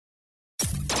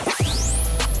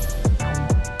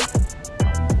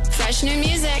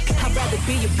rather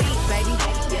be your beat, baby.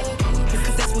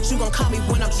 Cause that's what you gon' call me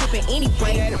when I'm tripping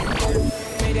anyway.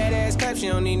 Made that ass clap, she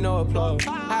don't need no applause.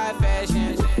 High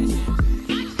fashion.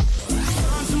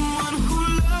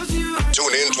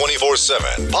 Tune in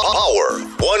 24/7. Power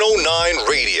 109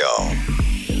 Radio.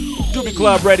 Doobie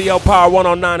Club Radio, Power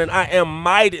 109, and I am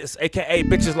Midas, a.k.a.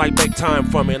 bitches like make time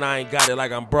for me, and I ain't got it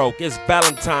like I'm broke. It's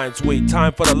Valentine's week,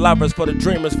 time for the lovers, for the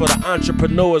dreamers, for the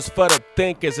entrepreneurs, for the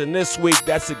thinkers, and this week,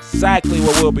 that's exactly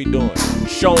what we'll be doing,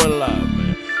 showing love,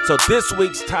 man. So this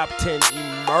week's Top 10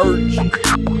 emerging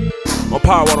on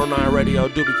Power 109 Radio,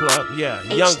 Doobie Club, yeah,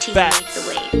 Young Fats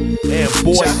and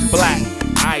Boy Black,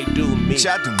 I Do Me.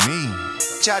 Ja do me,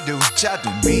 ja do me,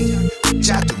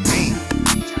 ja do me.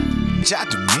 Ja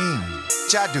do me,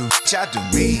 ja do me, ja do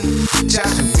me, ja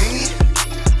do me,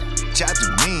 ja do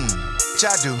me,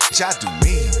 ja do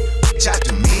me,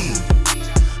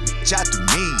 ja do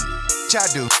me,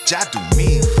 ja do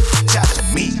me, ja do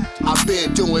me. I've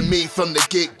been doing me from the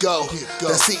get-go.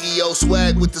 The CEO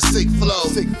swag with the sick flow.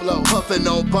 Puffin'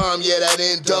 on bomb, yeah, that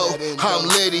endo. I'm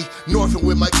Liddy, Norfolk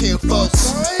with my kin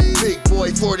folks. Big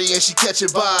boy 40 and she catching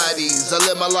bodies. I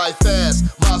live my life fast,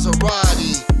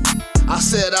 Maserati. I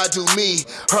said I do me.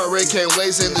 Hurricane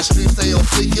waves in the streets, they on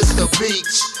fleek, it's the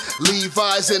beach.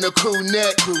 Levi's in a crew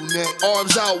neck.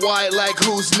 Arms out wide like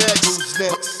who's next?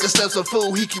 Cause that's a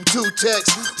fool, he keep 2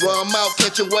 texts. While I'm out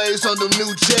catching waves on them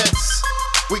new jets.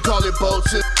 We call it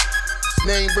Bolton.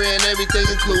 Name brand, everything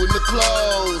including the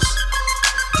clothes.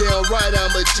 Damn right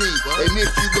I'm a G. And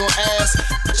if you gon' ask,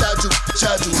 ja do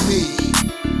me.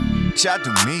 Ja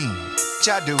do me,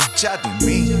 ja do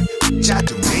me, ja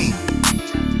do me.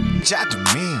 Ja do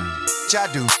me, ja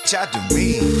do me, ja do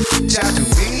me, ja do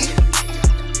me,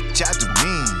 ja do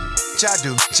me, ja do me, ja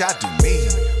do me,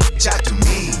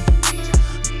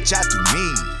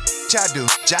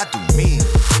 ja do me,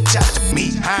 ja do me.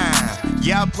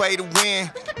 Yeah, I play to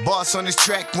win. Boss on this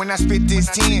track when I spit this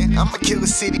 10. I'ma kill a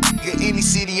city, any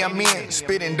city I'm in.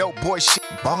 Spitting dope boy shit,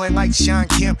 ballin' like Sean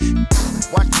Kemp.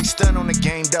 Watch me stun on the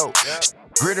game though.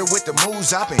 Gritter with the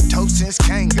moves, I've been toast since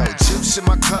Kango. Juice in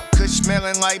my cup, kush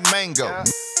smelling like mango.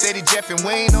 Steady Jeff and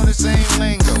Wayne on the same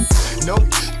lingo. Nope,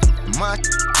 my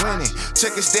winning.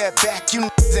 Took a step back, you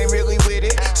ain't really with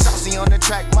it. Saucy on the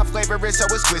track, my flavor is so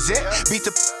exquisite. Beat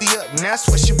the up, and that's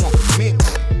what she want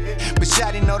commitment. But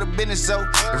shawty know the business though.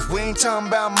 If we ain't talking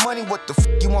about money, what the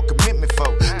you want commitment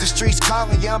for? The streets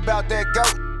calling, yeah, I'm about that go.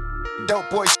 Dope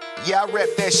boy yeah, I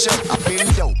rep that show. I been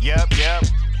dope. Yep.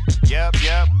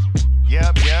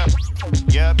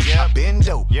 I been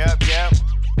dope. Yep.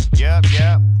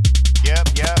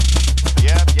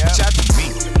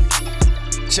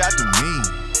 Ja do me,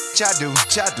 ja do me,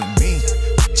 ja do me,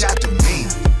 ja do me,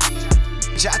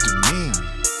 ja do me,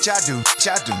 ja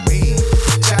do me,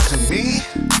 ja do me,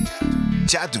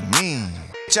 ja do me,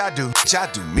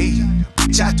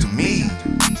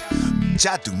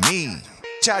 ja do me, ja do me,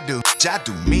 ja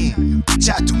do me,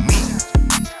 ja do me.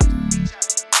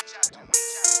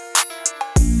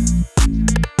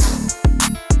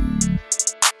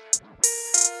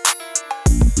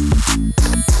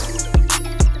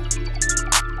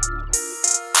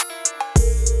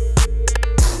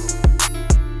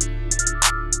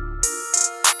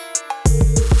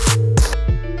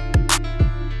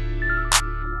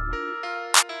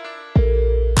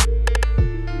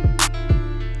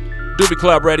 Doobie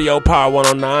Club Radio, Power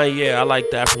 109. Yeah, I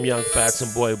like that from Young Fats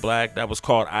and Boy Black. That was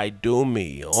called I Do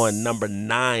Me. On number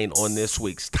 9 on this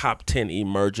week's Top 10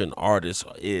 Emerging Artists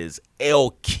is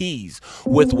L Keys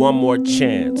with One More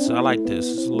Chance. I like this.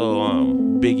 It's a little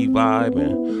Biggie vibe.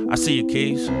 And I see you,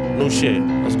 Keys. New shit.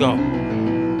 Let's go.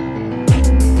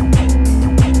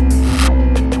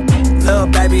 Little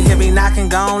baby, hit me knocking,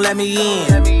 gon' let me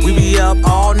in. We be up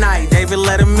all night, David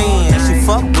let him in. She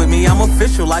fuck with me, I'm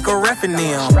official like a ref in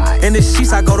them. In the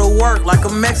sheets, I go to work like a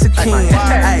Mexican.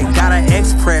 Hey, got an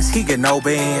express, he get no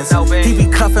bands. He be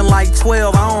cuffing like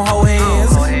 12, I don't hold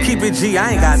hands. Keep it G,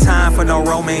 I ain't got time for no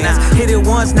romance. Hit it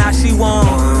once, now she won.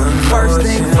 First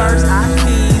thing first, I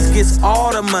keys gets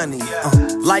all the money.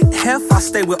 Like Hef, I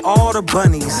stay with all the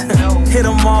bunnies. Hit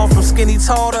them all from skinny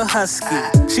tall to husky.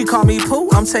 She call me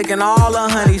Pooh, I'm taking all her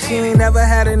honey. She ain't never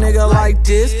had a nigga like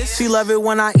this. She love it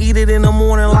when I eat it in the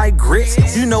morning like grits.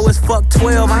 You know it's fuck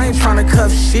 12, I ain't tryna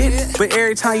cuff shit. But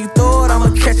every time you throw it,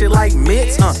 I'ma catch it like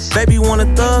mitts. Baby want a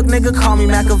thug, nigga, call me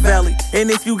Machiavelli.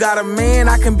 And if you got a man,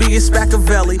 I can be a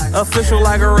Spaccavelli. Official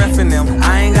like a ref in them,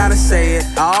 I ain't gotta say it.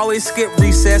 I always skip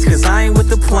recess, cause I ain't with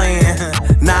the plan.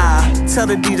 Nah, tell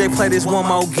the DJ play this one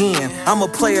more again. I'm a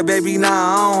player, baby, nah,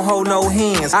 I don't hold no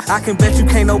hands. I can bet you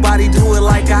can't nobody do it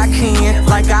like I can,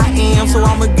 like I am. So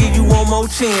I'ma give you one more more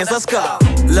chins. Let's go.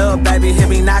 Lil' baby, hit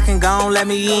me knocking, gon' let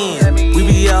me in. We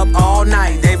be up all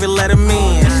night, David let him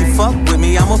in. She fuck with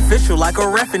me, I'm official like a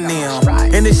ref in them.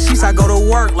 In the sheets, I go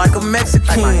to work like a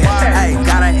Mexican. Hey,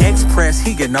 got an express,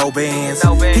 he get no bands.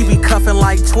 He be cuffing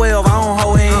like 12, I don't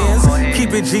hold hands.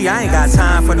 Keep it G, I ain't got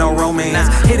time for no romance.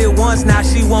 Hit it once, now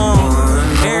she won.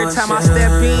 Every time I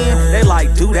step in, they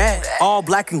like, do that. All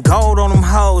black and gold on them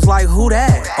hoes, like who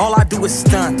that? All I do is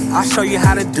stunt, I'll show you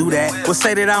how to do that. We'll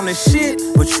say that I'm the shit,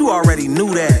 but you already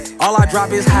knew that. All I drop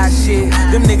is hot shit,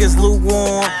 them niggas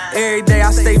lukewarm. Every day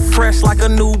I stay fresh like a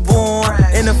newborn.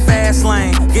 In the fast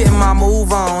lane, getting my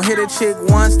move on. Hit a chick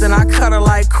once, then I cut her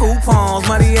like coupons.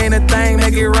 Money ain't a thing,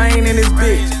 make it rain in this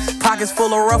bitch. Pockets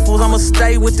full of ruffles, I'ma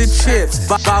stay with the chips.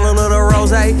 Bottle of the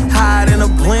rose, hide in a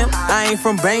blimp. I ain't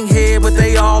from Bankhead, but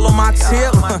they all on my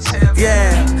tip.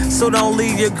 Yeah, so don't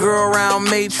leave your girl around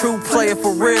me. True player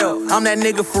for real, I'm that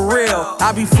nigga for real.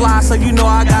 I be fly, so you know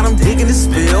I got them digging the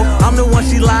spill. I'm the one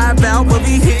she lie about, but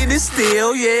be hitting it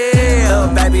still, yeah.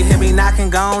 Lil' baby, hit me knocking,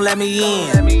 gon' let me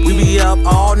in. We be up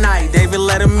all night, David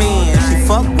let him in. She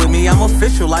fuck with me, I'm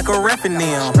official like a ref in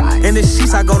them. In the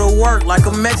sheets, I go to work like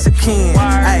a Mexican.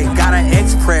 Hey, got an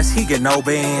express, he get no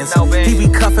bands. He be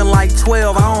cuffing like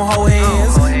 12, I don't hold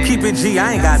hands. Keep it G,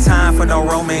 I ain't got time for no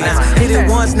romance. Hit it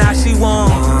once, now she won.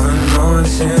 One more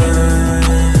chance.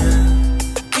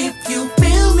 If you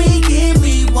feel me, give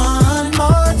me one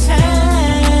more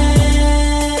chance.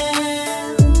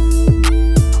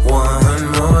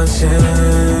 One more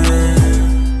chance.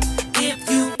 If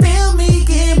you feel me,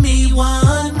 give me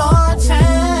one more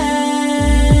chance.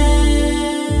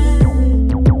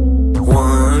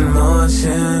 One more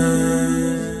chance.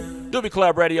 Doobie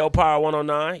Club Radio, Power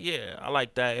 109. Yeah, I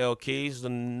like that, L Keys. The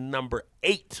number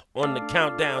 8 on the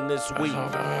countdown this week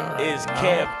is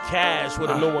Kev Cash with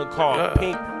a new one called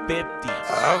Pink 50s.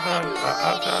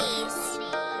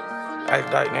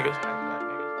 Act like niggas.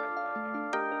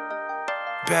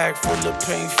 Bag full of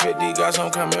pink 50, got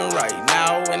some coming right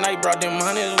now. And I brought them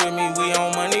hundreds with me, we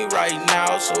on money right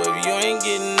now. So if you ain't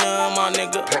getting none, my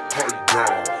nigga,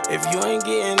 if you ain't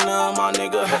getting none, my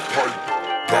nigga,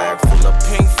 bag full of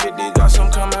pink 50, got some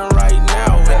coming right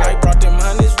now. And I brought them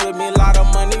hundreds with me, lot of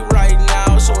money right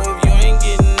now. So if you ain't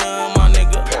getting none, my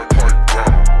nigga,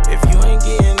 if you ain't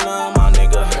getting none, my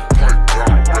nigga,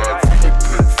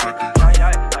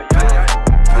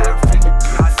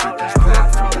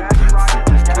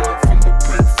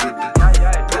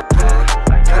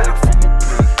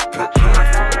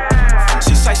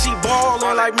 she say she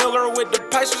ballin' like Miller with the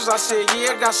Pacers. I said,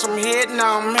 yeah, got some head,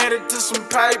 now I'm headed to some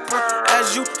paper.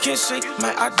 As you can see,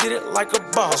 man, I did it like a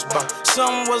boss.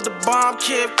 Something was the bomb,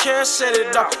 Kev Cash set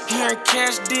it off. Here and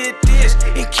Cash did this,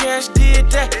 and Cash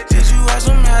did that. Did you ask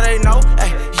them how they know?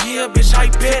 Ay, yeah, bitch, I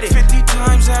bet it. 50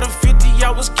 times out of 50,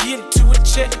 I was getting to a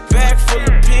check. Bag full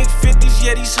of pink 50s,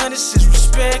 yeah, these hundreds is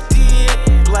respected.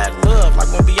 Black love,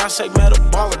 like when Beyonce met a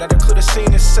baller that I could've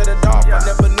seen and set it off. I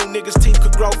never knew niggas' teeth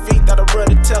could grow feet, that'll run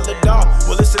and tell it all.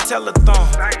 Well, it's a telethon,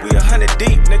 we 100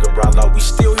 deep, nigga, Rollo, we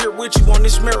still here with you on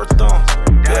this marathon.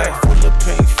 Bag full of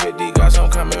pink 50, got some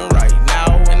coming right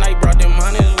now. And I brought them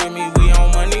hundreds with me, we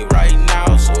on money right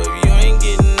now. So if you ain't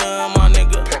getting none, my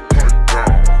nigga,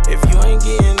 if you ain't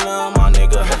getting none, my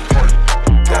nigga,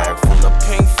 bag full of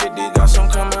pink 50, got some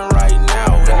coming right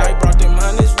now. And I brought them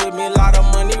hundreds with me, lot of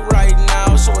money right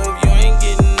now. So if you ain't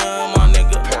getting none, my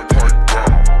nigga,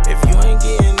 if you ain't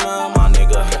getting none, my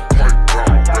nigga,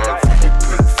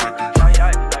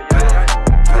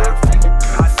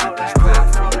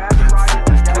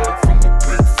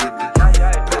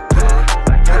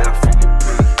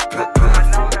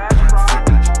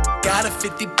 Got a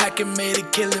 50 pack and made a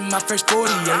kill in my first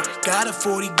 48. Got a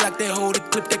 40 Glock that hold a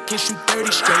clip that can shoot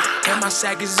 30 straight. And my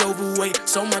sack is overweight,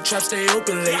 so my trap stay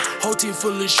open late. Whole team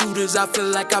full of shooters, I feel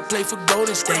like I play for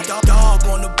Golden State. Dog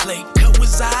on the plate, cut with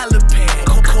Xylopan.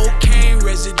 Cocaine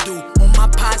residue on my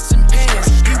pots and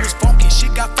pans. He was funky,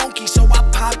 shit got funky, so I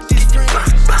popped his friends.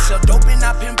 I sell dope and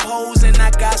I pin poles and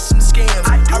I got some scams.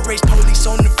 I race police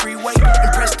on the freeway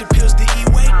and press the pills the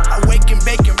E-way. I wake and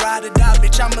bake and ride or die,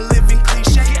 bitch, I'm a living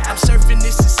cliche. I'm surfing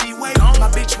this to Seaway, my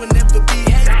bitch will never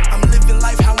behave. I'm living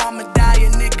life how I'ma die, a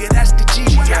nigga, that's the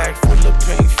G-way. bag full of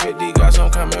pink 50, got some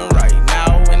coming right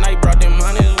now. And I brought them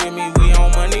hundreds with me, we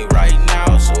on money right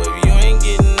now. So if you ain't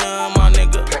getting none, my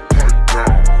nigga,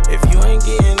 if you ain't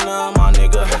getting none, my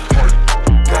nigga,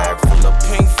 bag full of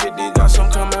pink 50, got some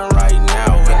coming right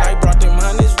now. And I brought them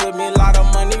hundreds with me, lot of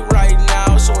money right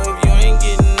now. So if you ain't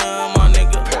getting none, my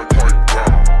nigga,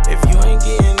 if you ain't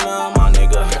getting none, my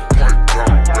nigga,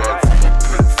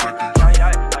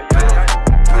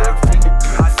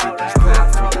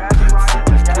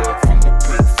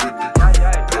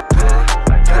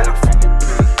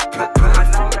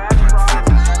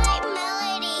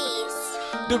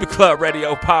 Club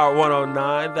Radio Power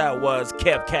 109. That was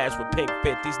Kev Cash with Pink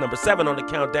 50s. Number 7 on the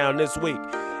countdown this week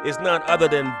is none other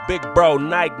than Big Bro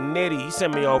Nike Nitty. He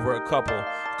sent me over a couple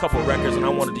records, and I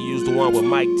wanted to use the one with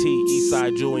Mike T,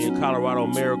 Eastside Jewelry, and Colorado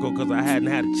Miracle because I hadn't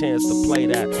had a chance to play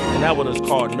that. And that one is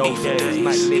called No Games.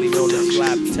 Nike Nitty on the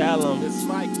slap, tell him. It's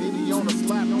Mike Nitty on the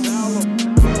slap, tell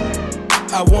him.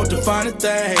 I want to find a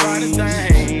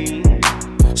thing.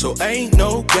 So ain't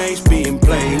no games being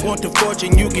played. Want the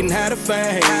fortune, you can have the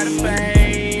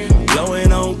fame.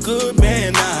 Blowing on good,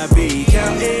 man, I be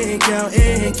counting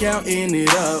it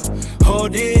up.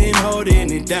 Holding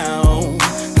it down.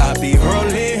 I be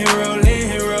rolling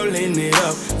it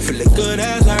up. Feeling good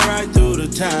as I ride through the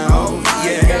town.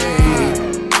 Yeah.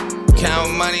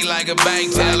 Count money like a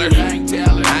bank teller.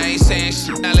 I ain't saying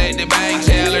shit, I let the bank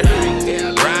teller.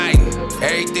 Right,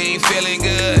 everything feeling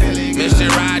good. Mr.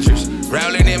 Rogers,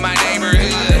 rolling in my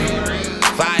neighborhood.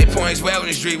 5 Points,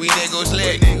 Weldon Street, we niggas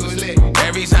lit.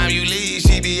 Every time you leave,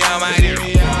 she be on my dick.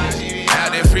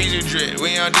 Out the freezer drip,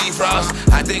 we on defrost.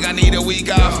 I think I need a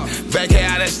week off. Back here,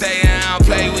 I done stay down,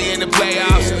 play, we in the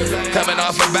playoffs. Coming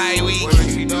off a bye week,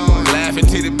 laughing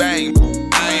to the bank.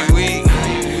 I ain't weak,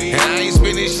 and I ain't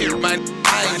spending shit, my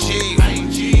I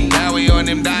ain't cheap. Now we on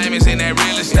them diamonds in that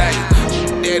real estate.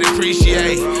 They'd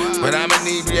appreciate, but I'm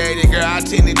inebriated, girl, I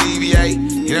tend to deviate.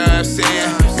 You know what I'm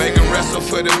saying? Make them wrestle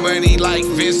for the money like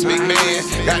Vince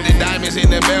McMahon. Got the diamonds in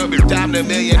the velvet, I'm the $1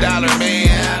 million man.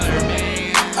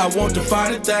 I want to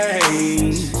find a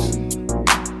thing.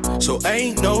 So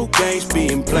ain't no games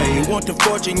being played. Want the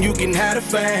fortune, you can have the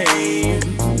fame.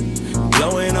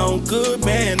 Blowing on good,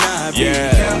 man, I be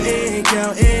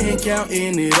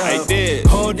counting it up. I did.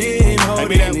 Holding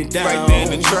it down. Right there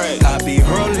in the track. I be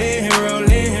rolling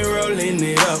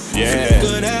it up. Yeah. Feeling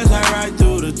good as I ride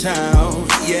through the town.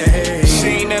 Yeah. She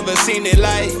ain't never seen it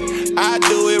like I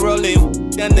do it, rolling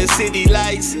under city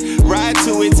lights. Ride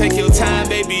to it, take your time,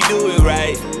 baby, do it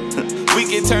right. We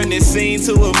can turn this scene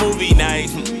to a movie night.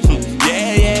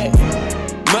 Yeah.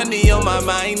 Money on my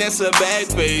mind, that's a bad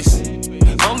face.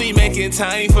 Only making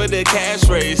time for the cash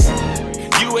race.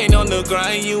 You ain't on the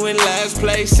grind, you in last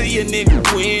place. See a nigga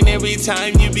win every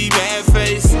time you be mad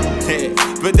face.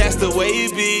 But that's the way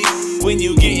it be when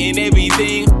you getting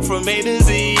everything from A to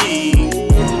Z.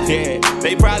 Yeah,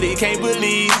 they probably can't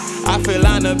believe I feel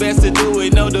I'm the best to do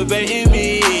it, no debating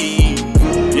me.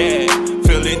 Yeah,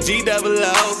 feeling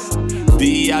G-double-O,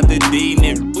 D out the D,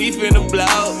 nigga, we finna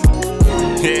blow.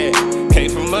 Yeah,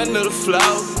 came from under the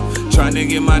flow. Trying to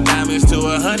get my diamonds to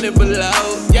 100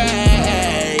 below,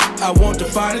 yeah. I want to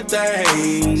find a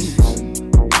thing.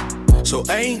 So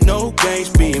ain't no games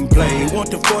being played.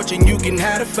 Want the fortune, you can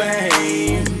have the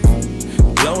fame.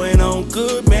 Blowing on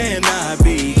good, man, I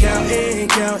be counting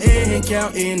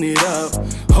it up.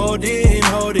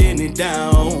 Holding it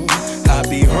down. I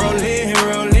be rolling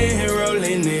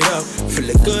it up.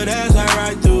 Feeling good as I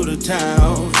ride through the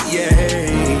town,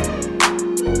 yeah.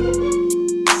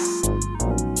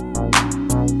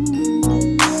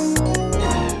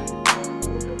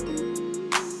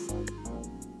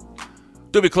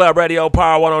 Doobie Club Radio,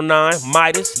 Power 109,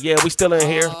 Midas. Yeah, we still in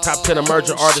here. Top 10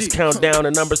 emerging artists countdown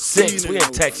at number 6. We in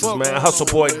Texas, man. Hustle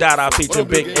Boy Dada featuring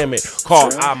Big Emmett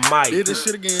called I Might. Did this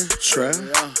shit again. Trap.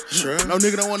 No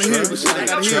nigga don't wanna hear this shit. They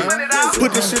gotta hear it.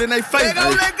 Put this shit in they face.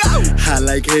 High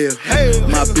like hell.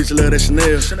 My bitch love that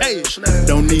Chanel.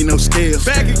 Don't need no scales.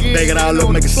 Bag it all up,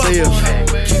 make it sell.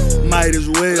 Might as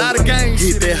well.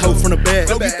 Hit that hoe from the back.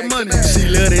 Go get the money. She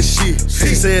love that shit.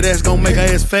 She said that's gon' make her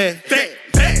ass fat.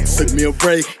 Took me a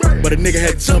break, but a nigga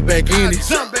had to jump back in it.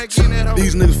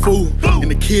 These niggas fool, and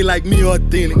the kid like me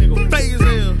authentic.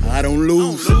 I don't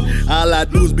lose, all I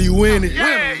do is be winning.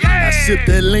 I sip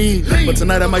that lean, but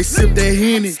tonight I might sip that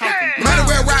Henny. Might as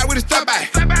well ride with a step by.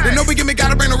 They know we give me,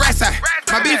 gotta bring the rest out.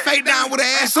 My bitch fake down with her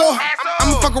ass sore.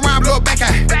 I'ma fuck around, blow it back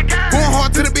out. Going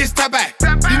hard to the bitch, top back.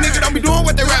 These niggas don't be doing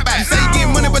what they rap at. You say you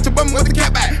getting money, but you bumming with the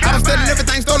cap back. I done studied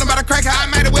everything stolen by the cracker. I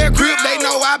might as well grip, they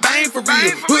know I bang for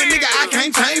real. Hood nigga, I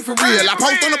can't change for real. I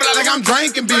post on the block like I'm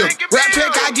drinking beer. Rap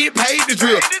check, I get paid to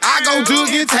drill. I go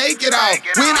jug and take it off.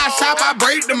 When I shop, I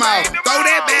break them off. Throw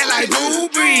that bag like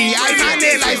Doobie. I my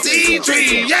neck like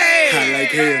C3, yeah. High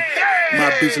like hell. My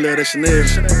bitch love that Chanel.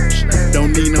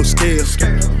 Don't need no scales.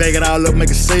 Bag it all up, make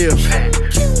it sell.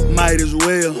 Might as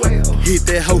well hit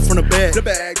that hoe from the back.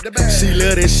 She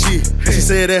love that shit. She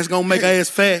said that's gon' make her ass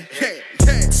fat.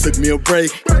 Took me a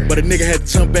break, but a nigga had to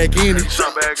jump back in it.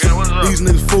 These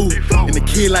niggas fool, and the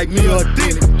kid like me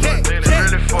authentic.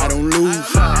 I don't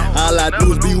lose, all I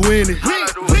do is be winning.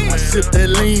 I sip that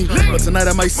lean, but tonight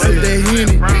I might sip that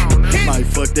Henny. Might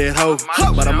fuck that hoe,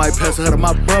 but I might pass her to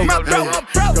my bro.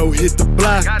 Go hit the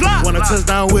block, wanna touch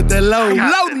down with that load.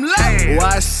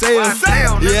 Why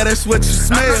sell? Yeah, that's what you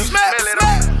smell.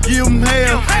 Give him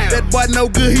hell. That boy no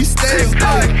good, he stale.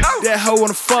 That hoe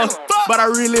wanna fuck, but I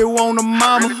really want a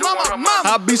mama.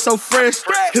 I be so fresh,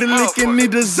 hit a lick in the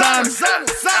designer.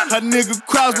 Her nigga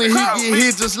cross me, he get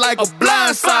hit just like a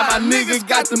blind side. My nigga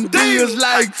got them deals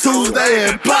like Tuesday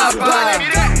and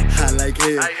Popeye. I like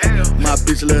hell, my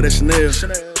bitch love that Chanel.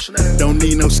 Don't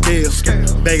need no scales,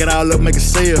 bag it all up, make it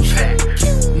sell.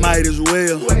 Might as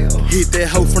well hit that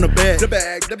hoe from the back.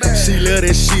 She love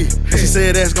that shit, she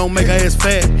said that's gon' make her ass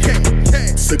fat.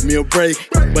 Took me a break,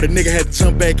 but a nigga had to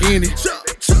jump back in it.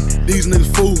 These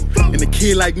niggas fool, and the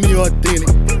kid like me authentic.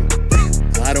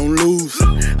 I don't lose,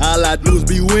 all I do is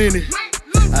be winning.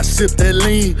 I sip that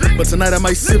lean, but tonight I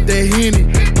might sip that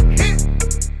Henny.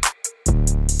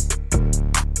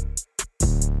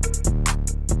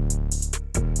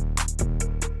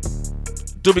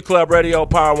 Doobie Club Radio,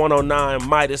 Power 109,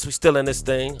 Midas. We still in this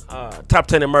thing. Top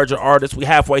 10 emerging artists. We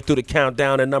halfway through the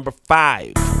countdown at number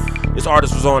 5. This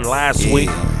artist was on last week,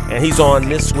 and he's on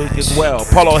this week as well.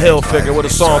 Polo Hilfiger with a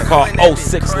song called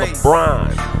 06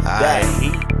 LeBron. That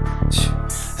heat.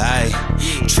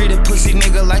 Treat a pussy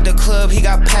nigga like the club, he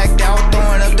got packed out.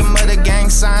 Throwing up the mother gang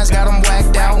signs, got him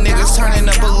whacked out. Niggas turning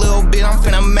up a little bit, I'm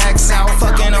finna max out.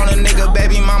 Fucking on a nigga,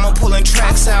 baby mama pulling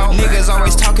tracks out. Niggas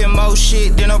always talking more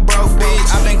shit than a broke bitch.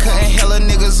 I been cutting hella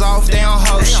niggas off, they on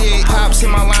whole shit. Pops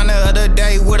in my line the other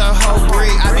day with a whole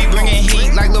brick. I be bringing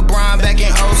heat like LeBron back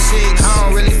in 06. I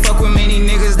don't really fuck with many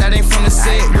niggas that ain't from the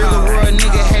set. Real world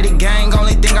nigga, hated gang,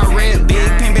 only thing I read. Big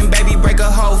pimpin' baby, break a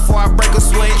hoe before I break a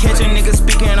sweat. Catch a nigga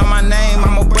speaking on my name,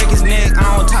 I'ma break his neck.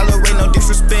 I don't tolerate no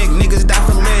disrespect, niggas die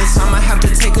for less. I'ma have to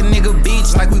take a nigga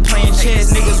beach like we playing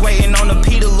chess. Niggas waiting on the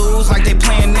P to lose like they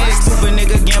playing next. Stupid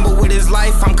nigga gamble with his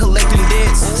life, I'm collecting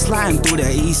debts. Sliding through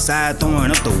the east side,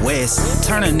 throwing up the west.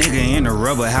 Turn a nigga into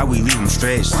rubber, how we leave him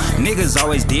stretched. Niggas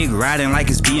always dig riding like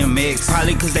it's BMX.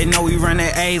 Probably cause they know we run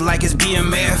that A like it's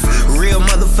BMF. Real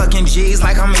motherfucking G's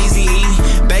like I'm Easy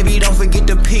E. Baby, don't forget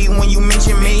the P when you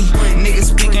mention me.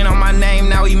 Niggas speaking on my name,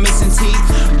 now he missing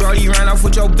teeth. Brody ran off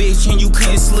with your bitch and you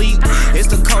couldn't sleep. It's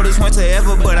the coldest winter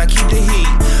ever, but I keep the heat.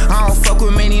 I don't fuck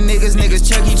with many niggas, niggas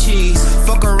Chuck E. Cheese.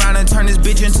 Fuck around and turn this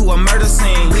bitch into a murder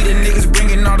scene. We the niggas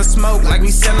bringing all the smoke like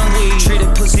we selling weed. Treat a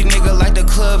pussy nigga like the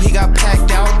club, he got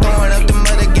packed out. Throwing up the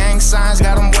mother gang signs,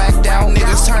 got him whacked out.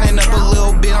 Niggas turning up a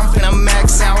little bit, I'm finna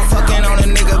max out. Fucking on a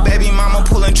nigga, baby mama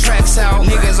pulling tracks out.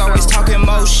 Niggas always talking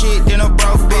more shit than a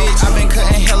broke bitch. I been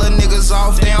cutting hella niggas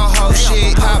off, they on whole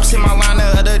shit. Pops in my line the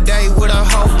other day with a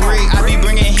whole brick. I be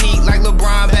bringing heat like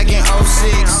LeBron back in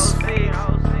 06.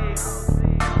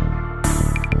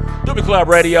 Doobie Club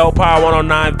Radio, Power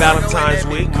 109, Valentine's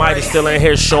Week. Mighty still in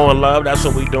here showing love. That's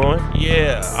what we doing.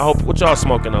 Yeah. I hope, what y'all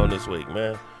smoking on this week,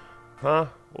 man? Huh?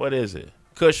 What is it?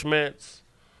 Kush Mints?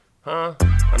 Huh?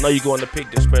 I know you going to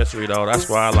Peak Dispensary, though. That's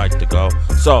where I like to go.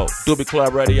 So, Doobie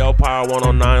Club Radio, Power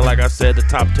 109. Like I said, the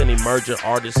top 10 emerging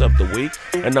artists of the week.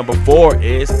 And number 4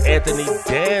 is Anthony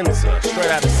Danza,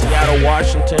 straight out of Seattle,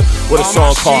 Washington, with a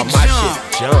song called My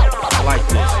Shit Jump. I like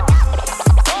this.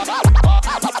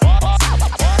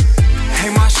 Hey,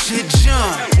 my shit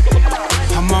jump.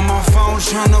 I'm on my phone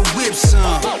tryna whip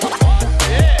some.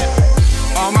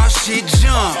 All my shit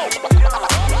jump.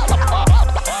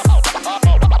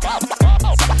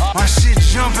 My shit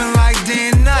jumping like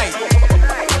day and night.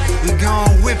 We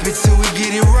gon' whip it till we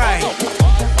get it right.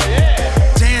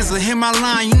 Danza, hit my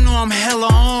line, you know I'm hella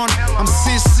on. I'm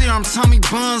sincere, I'm Tommy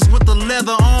Buns with the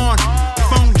leather on.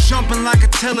 Phone jumping like a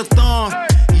telethon.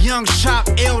 Young chop,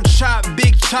 L chop,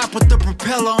 big chop with the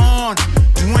propeller on.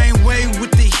 Dwayne Wade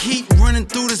with the heat running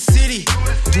through the city.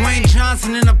 Dwayne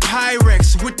Johnson in a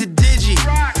Pyrex with the digi.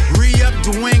 Re-up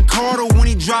Dwayne Carter when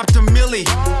he dropped a milli.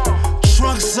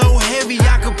 Trunk so heavy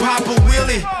I could pop a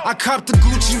wheelie. I copped the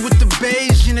Gucci with the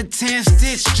beige and the tan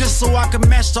stitch, just so I could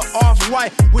match the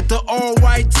off-white with the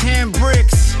all-white 10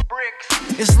 bricks.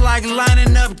 It's like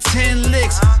lining up 10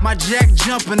 licks. My jack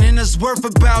jumping and it's worth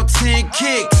about 10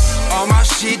 kicks. All my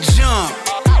shit jump.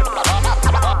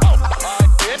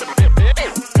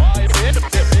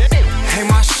 Hey,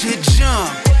 my shit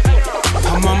jump.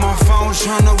 I'm on my phone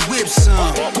tryna whip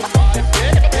some.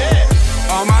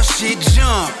 All my shit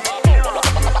jump.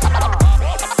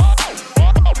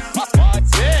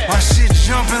 My shit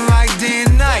jumping like day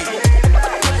and night.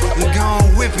 We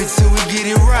gon' whip it till we get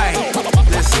it right.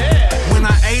 Listen, when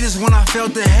I ate is when I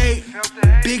felt the hate.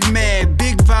 Big mad,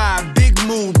 big vibe, big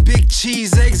mood, big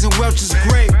cheese, eggs and Welch's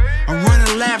grape. I'm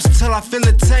running laps till I feel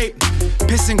a tape.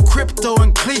 Pissing crypto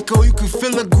and Clico, you can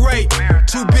feel it great.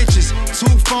 2 bitches, 2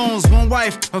 phones, 1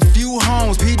 wife, a few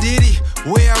homes. P. Diddy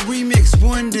where I remix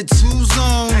 1 to 2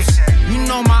 zones. You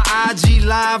know my IG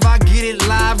live, I get it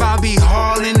live. I be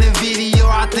hauling the video,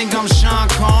 I think I'm Sean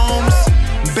Combs.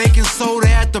 Baking soda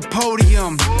at the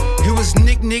podium. It was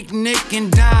Nick,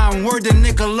 and Dime. Word to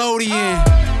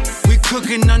Nickelodeon. We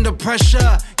cooking under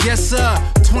pressure, yes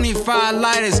sir. 25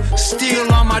 lighters,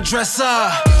 still on my dresser.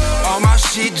 All my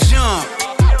shit jump.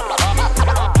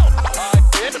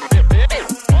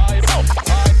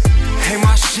 Hey,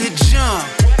 my shit jump.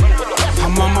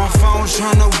 I'm on my phone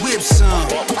tryna whip some.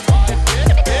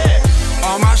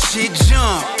 All my shit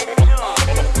jump.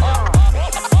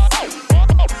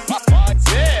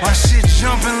 My shit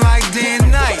jumping like day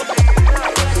and night.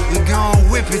 We gon'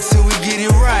 whip it till we get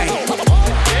it right.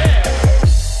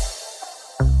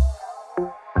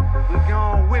 We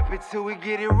gon' whip it till we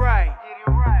get it right.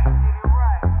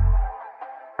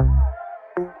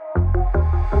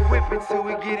 Whip it till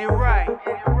we get it right.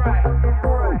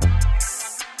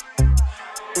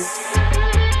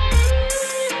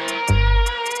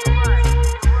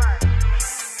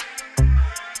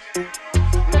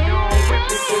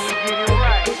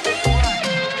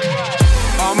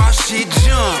 All my shit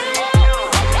jump.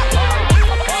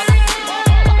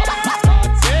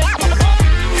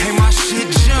 Hey, my shit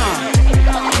jump.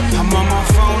 I'm on my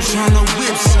phone tryna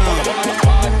whip some.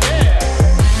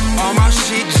 All my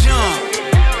shit jump.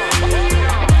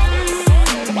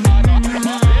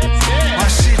 My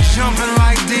shit jumping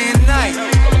like day and night.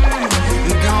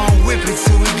 We gon' whip it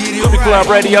till we get it Doobie right. Club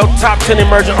Radio, top 10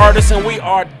 emerging artists, and we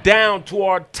are down to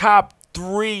our top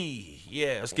 3.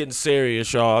 Yeah, it's getting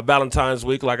serious, y'all. Valentine's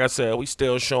week, like I said, we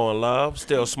still showing love,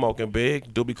 still smoking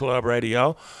big. Doobie Club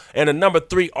Radio. And the number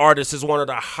 3 artist is one of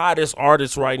the hottest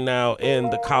artists right now in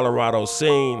the Colorado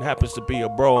scene. Happens to be a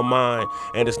bro of mine,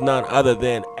 and it's none other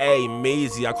than A.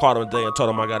 Meezy. I called him today and told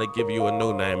him I got to give you a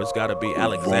new name. It's got to be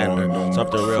Alexander.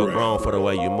 Something real grown for the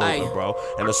way you moving, bro.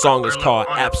 And the song is called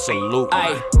Absolutely.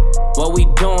 Ay, what we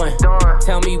doing?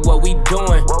 Tell me what we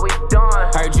doing.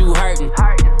 Heard you hurting.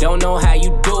 Don't know how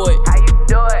you do it.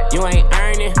 You ain't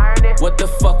earning. What the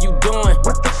fuck you doing?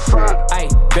 Ay,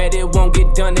 bet it won't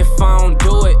get done if I don't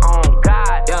do it. Oh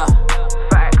God. Yeah.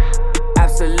 Facts.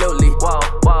 Absolutely.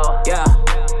 Whoa. Yeah.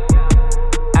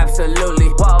 Absolutely.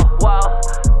 Whoa.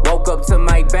 Woke up to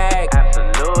my bag.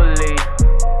 Absolutely.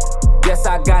 Guess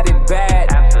I got it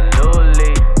bad.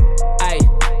 Absolutely. Ay,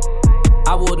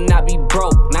 I will not be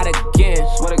broke, not again.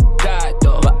 Swear to God,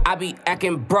 though. But I be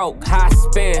acting broke. How I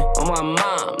spend on my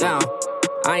mom now.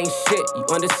 I ain't shit, you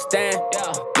understand?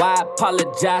 Yeah. Why I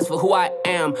apologize for who I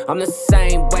am? I'm the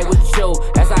same way with you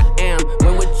as I am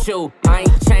when with you. I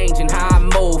ain't changing how I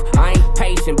move. I ain't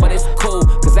patient, but it's cool.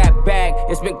 Cause that bag,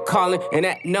 it's been calling, and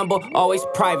that number always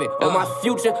private. On my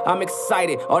future, I'm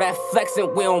excited. All that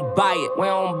flexing, we don't buy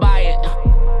it.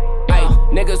 Ay,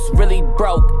 niggas really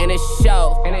broke, and it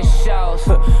shows.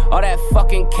 All that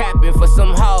fucking capping for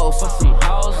some hoes.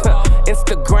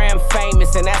 Instagram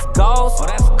famous, and that's goals.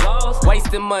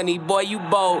 Wasting money, boy, you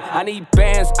bold. I need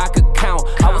bands I could count.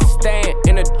 I was staying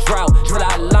in a drought till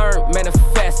I learned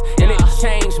manifest, and it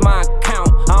changed my account.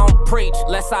 I don't preach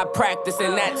less I practice,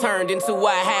 and that turned into a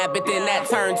habit, then that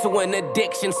turned to an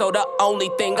addiction. So the only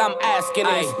thing I'm asking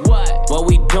is what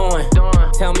we doing?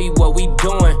 Tell me what we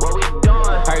doing.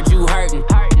 Heard you hurting.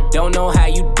 Don't know how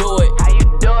you do it.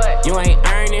 You ain't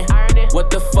earning. What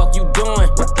the fuck you doing?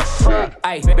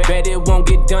 Ay, bet it won't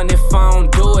get done if I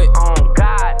don't do it. Oh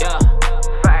God. Yeah.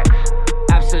 Facts.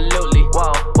 Absolutely.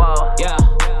 Whoa. Yeah.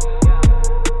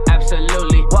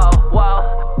 Absolutely.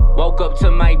 Whoa. Woke up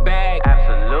to my bag.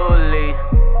 Absolutely.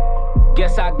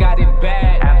 Guess I got it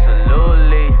bad.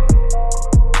 Absolutely.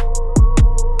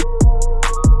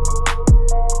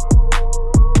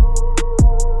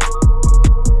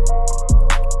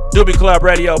 Doobie Club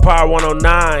Radio, Power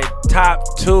 109.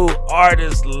 Top 2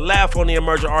 artists left on the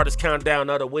Emerging Artist Countdown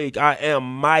of the week. I am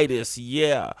Midas,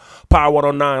 yeah. Power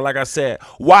 109, like I said.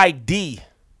 YD,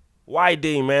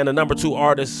 man, the number 2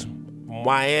 artist,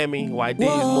 Miami. YD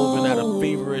is moving at a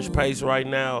feverish pace right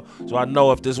now. So I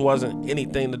know if this wasn't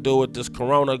anything to do with this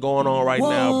corona going on right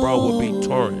now, bro, would be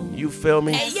touring. You feel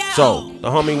me? So, the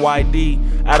homie YD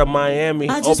out of Miami,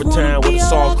 Overtown with a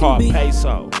song called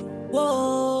Peso.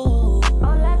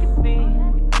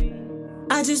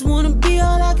 I just wanna be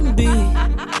all I can be.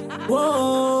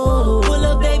 Whoa, pull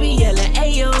up, baby, yelling,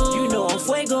 ayo. You know I'm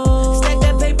fuego. Stack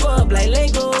that paper up like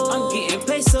Lego. I'm getting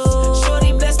peso.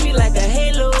 Shorty blessed me like a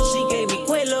halo. She gave me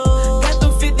Quelo. Got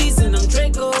them 50s and them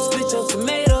Dracos. Bitch, your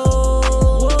tomato.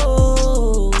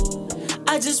 Whoa,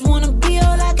 I just wanna be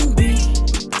all I can be.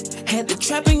 Had to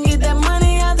trap and get that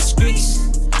money out the streets.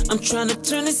 I'm tryna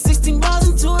turn the 16 balls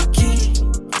into a key.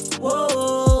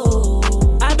 Whoa,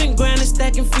 I've been grinding,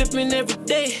 stacking flipping every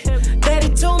day. Daddy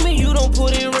told me you don't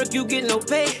put in work, you get no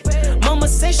pay. Mama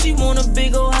say she want a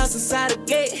big old house inside a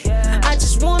gate. I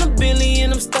just want $1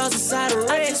 billion, them stars inside a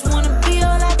ray. I just wanna be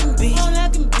all I can be.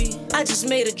 I just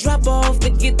made a drop off to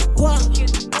get the guap.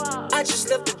 I just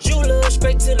left the jeweler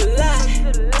straight to the lot.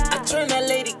 I turned that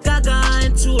Lady Gaga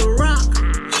into a rock.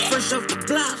 Fresh off the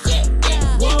block.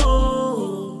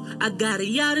 Whoa, I got a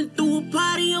yacht and threw a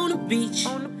party on the beach.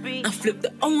 I flipped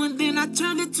the O and then I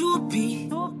turned it to a P.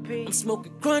 I'm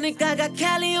smoking chronic, I got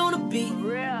Cali on the beat.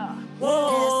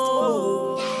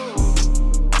 Whoa,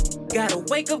 gotta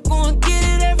wake up, go and get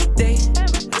it every day.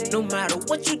 No matter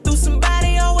what you do,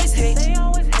 somebody always hate.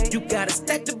 You gotta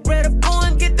stack the bread up, go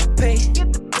and get the pay.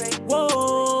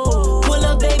 Whoa, pull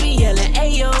up, baby, yelling,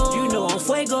 ayo. You know I'm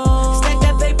fuego. Stack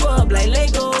that paper up like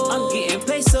Lego. I'm getting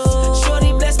pesos.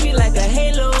 Shorty blessed me like a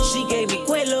halo. She gave me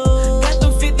Quelo. Got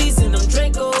them 50s and them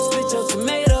Dracos. Split your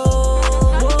tomato.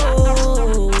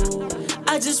 Whoa,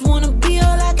 I just wanna be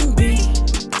all I can be.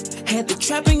 Had to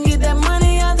trap and get that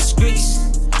money out the streets.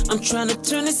 I'm tryna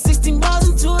turn the 16 balls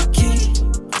into a key.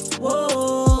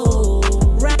 Whoa,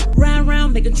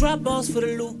 round, making drop balls for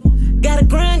the loop. Gotta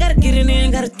grind, gotta get it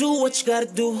in, gotta do what you gotta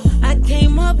do. I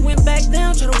came up, went back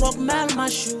down, try to walk a mile in my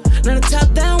shoe. Now the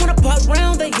top down, when I pop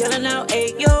round, they yelling out,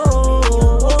 hey yo.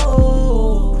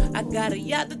 I got a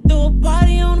yacht to throw a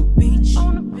party on the beach.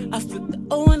 I flipped the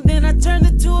O and then I turned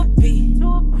it to a P.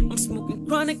 I'm smoking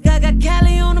chronic, I got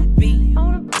Cali on the beat.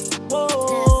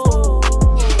 Whoa.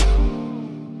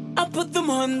 I put them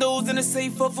hundos in a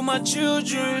safe up for my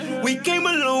children. We came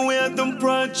a long way at them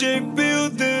project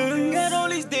buildings. Got all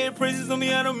these dead praises on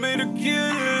me, I done made a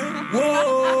killing.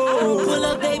 Whoa, pull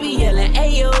up, baby, yelling,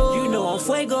 ayo. You know I'm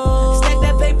fuego. Stack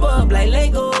that paper up like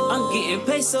Lego. I'm getting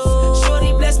pesos.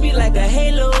 Shorty blessed me like a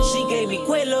halo. She gave me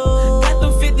Quelo. Got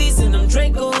them 50s and them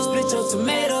Dracos. Split your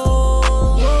tomato.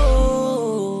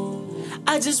 Whoa,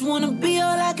 I just wanna be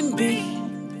all I can be.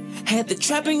 Had to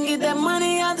trap and get that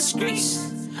money out the streets.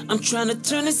 I'm tryna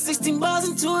turn the 16 bars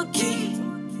into a key.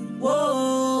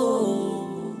 Whoa.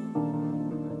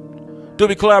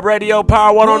 Doobie Club Radio,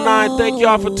 Power 109. Thank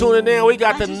y'all for tuning in. We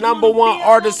got the #1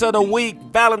 artist of the week,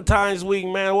 Valentine's week,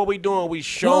 man. What we doing? We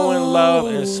showing love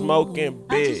and smoking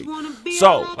big.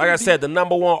 So, like I said, the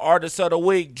 #1 artist of the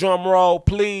week, drum roll,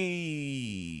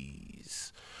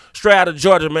 please. Straight out of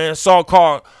Georgia, man. Song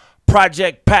called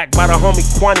Project Pack by the homie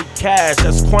Quanti Cash.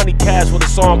 That's Quanti Cash with a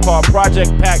song called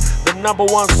Project Pack. The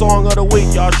 #1 song of the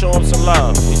week. Y'all show him some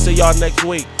love. We see y'all next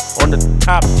week on the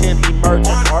top 10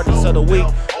 emerging artists of the week.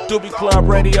 Doobie Club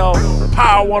Radio,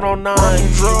 Power 109.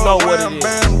 You know what it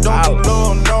is. Don't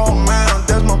love no man.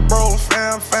 That's my bro,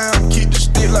 fam. Keep the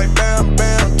stick like bam,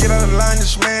 bam. Get out of line,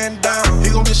 this man down. He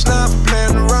gon' get slimed for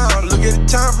playing around. Look at the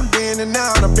time from then and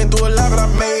now. I've been through a lot, but I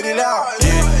made it out.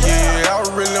 Yeah, I was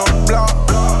really on the block.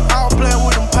 Playing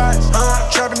with them pots,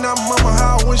 trapping out mama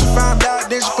house when she found out,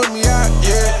 then she put me out,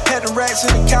 yeah. Had the racks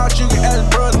in the couch, you can ask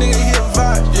bro, nigga, he a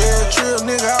vibe, yeah. Trill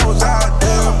nigga, I was out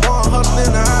there, born hustling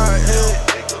in the high, yeah.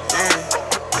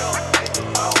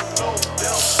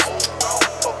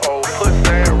 Oh, put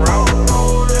that wrong.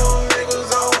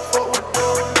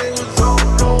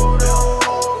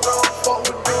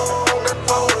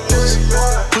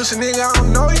 Pussy nigga, I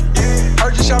don't know you.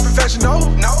 Heard you shopping fashion, no.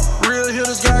 Real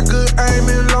hitters got good aim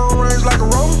in long range like a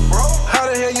roll. How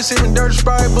the hell you see me dirty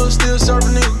sprite, but still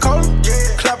serving nigga cola?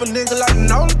 Clap a nigga like a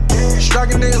Nola.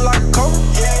 Strike a nigga like a Cobra.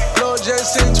 Blow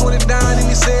J6 20 down and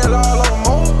he sail all over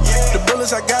more. The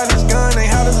bullets I got in his gun ain't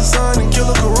hot as the sun and kill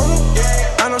a corona.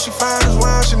 I know she fine as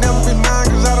wine, she never be mine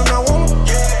cause I do not want her.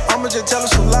 I'ma just tell her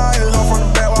some lies, hit her from the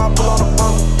back while I pull on the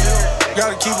bumper.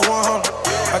 Gotta keep it 100.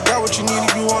 I got what you need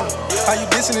if you want it. How you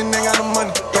dissing and ain't got no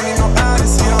money? Don't need no eye to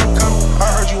see how I'm coming. I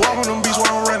heard you walk on them beats while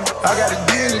I'm running. I got a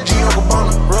D and a G, Uncle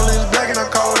Bonner.